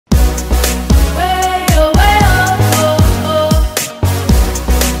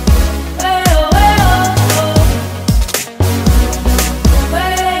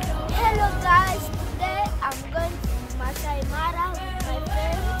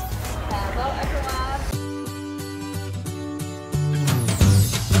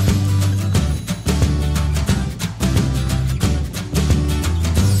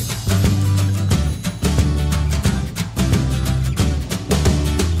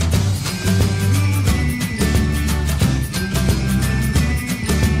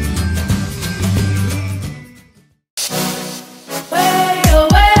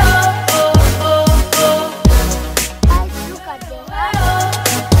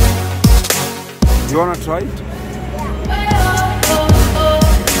You wanna try it?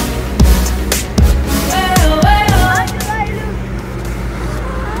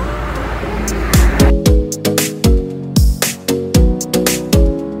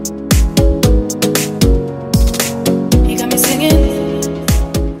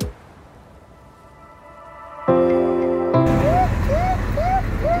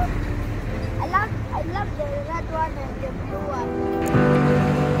 I love the red one and the blue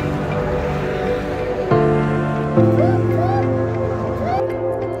one.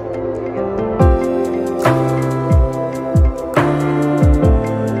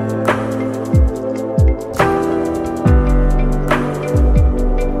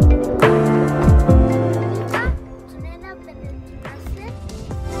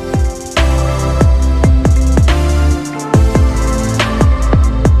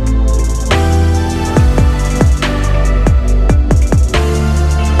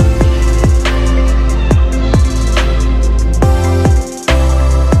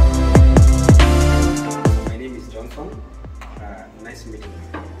 Nice meeting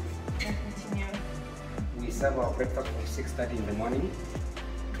you. We serve our breakfast from 6:30 in the morning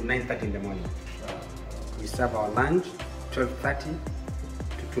to 9:30 in the morning. We serve our lunch 12:30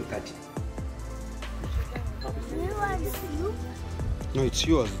 to 2:30. No, it's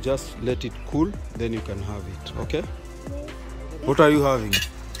yours. Just let it cool, then you can have it. Okay? What are you having?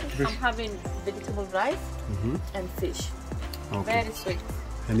 I'm having vegetable rice and fish. Okay. Very sweet.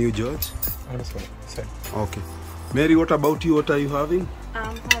 And you, George? Honestly, same. Okay. Mary, what about you? What are you having?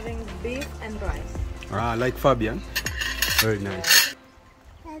 I'm having beef and rice. Ah, like Fabian. Very nice.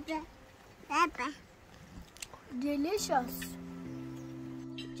 Delicious.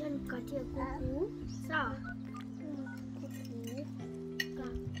 John, cut your kuku. Sawa.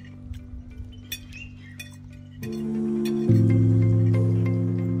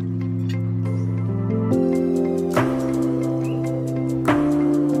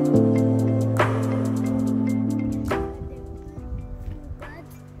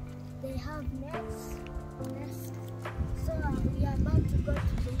 They have nets. So we are about to go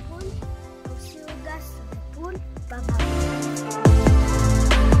to the pool. I'll see you guys to the pool. Bye-bye.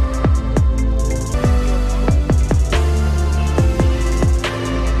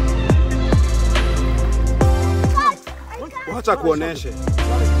 Wacha kuoneshe.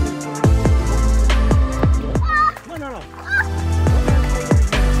 No.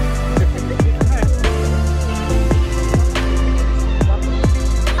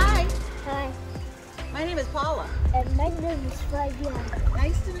 Hi, Hi, my name is Paula. and my name is Fabian.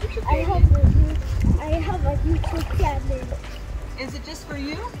 Nice to meet you, I baby. have a YouTube channel. Is it just for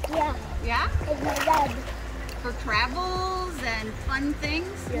you? Yeah, Yeah? and my dad. For travels and fun things?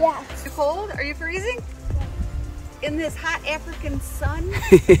 Yeah. You cold? Are you freezing? In this hot African sun?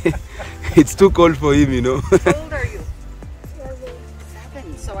 It's too cold for him, you know. How old are you? 7.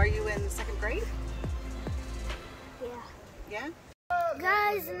 7. So are you in 2nd grade? Yeah. Yeah?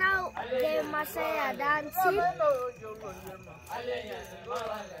 Guys, now the Masai are dancing.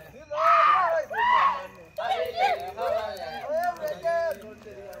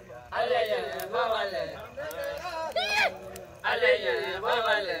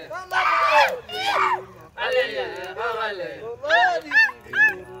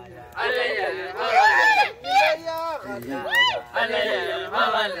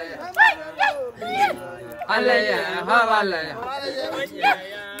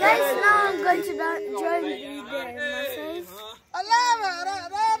 Guys, now I'm going to join the Masais.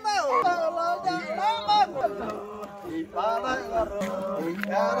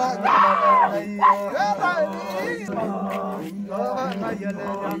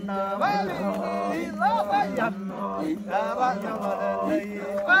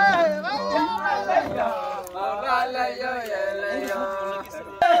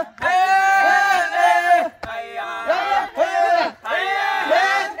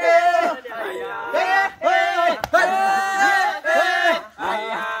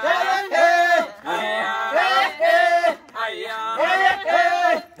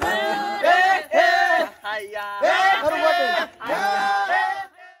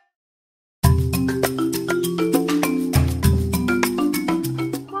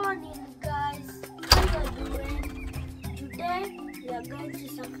 Morning, guys. How you doing?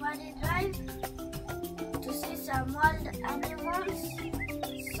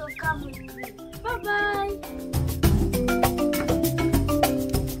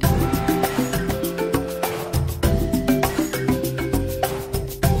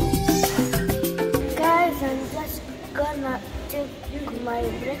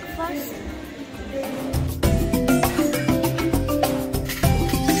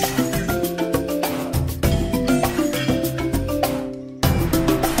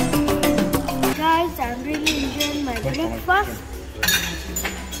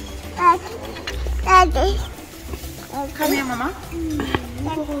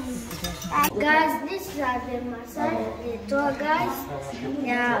 Guys, these are the Masai, the tour guys.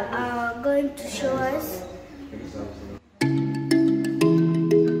 They are going to show us.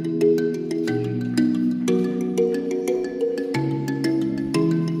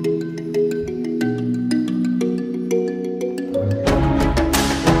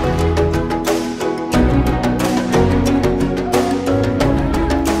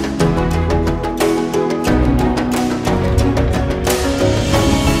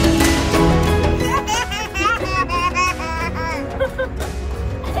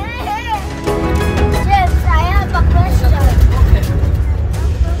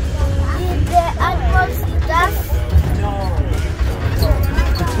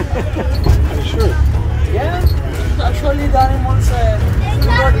 Actually, the animals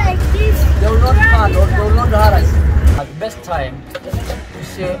they will not harm or they will not hurt us. The best time to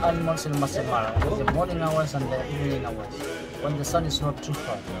see animals in Masai Mara is the morning hours and the evening hours, when the sun is not too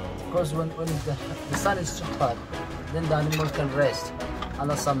hot. Because when the sun is too hot, then the animals can rest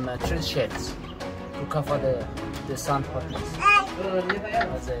under some tree shades to cover the sun hotness.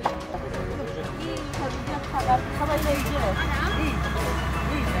 That's it.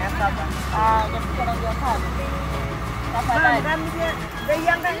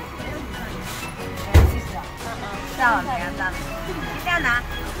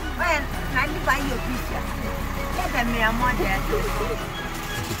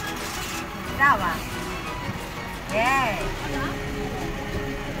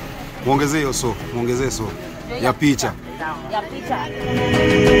 Muongezee hiyo so, muongezee so ya picha. Ya picha.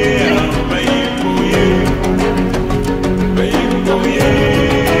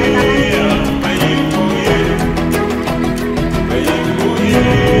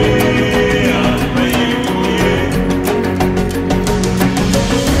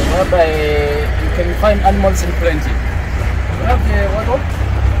 You can find animals in plenty. We have the what?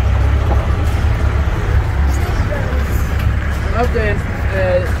 We have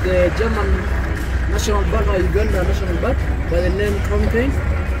the German national bird or Uganda national bird by the name Crown.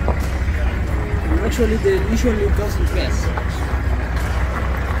 Actually, they usually goes in pairs.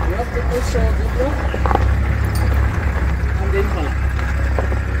 We have the also zebra and the impala.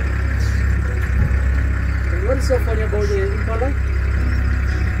 And what is so funny about the impala?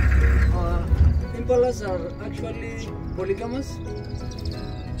 Impalas are actually polygamous.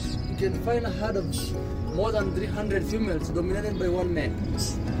 You can find a herd of more than 300 females dominated by one man.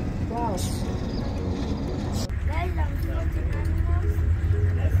 Wow. Guys, I'm floating animals.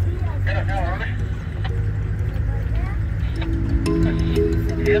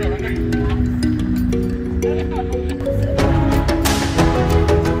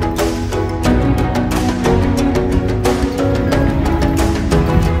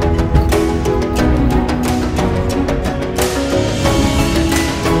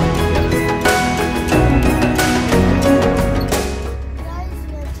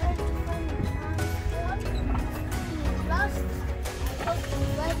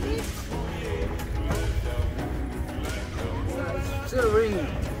 Still ringing.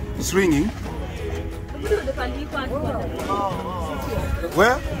 It's ringing.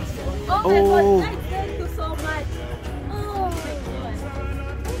 Where? Oh, thank you so much. Oh.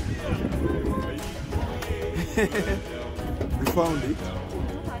 We found it.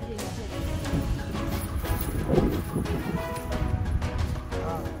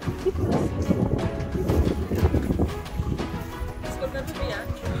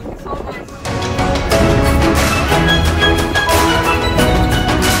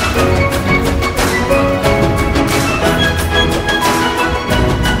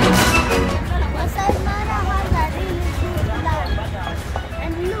 Masai Mara has a really good land.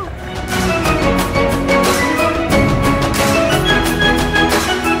 And look.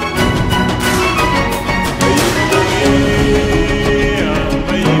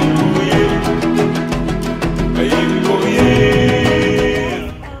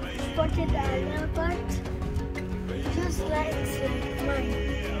 Spotted a leopard.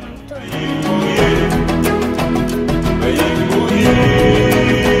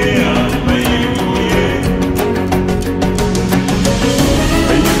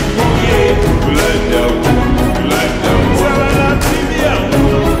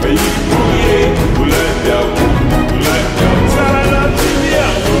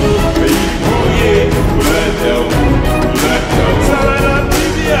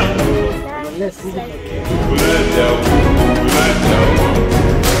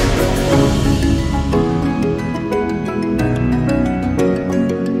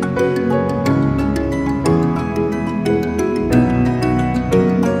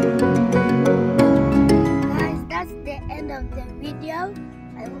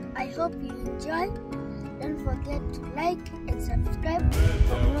 I hope you enjoy. Don't forget to like and subscribe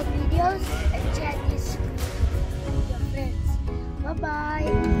for more videos and share this with your friends. Bye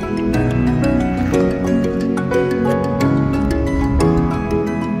bye.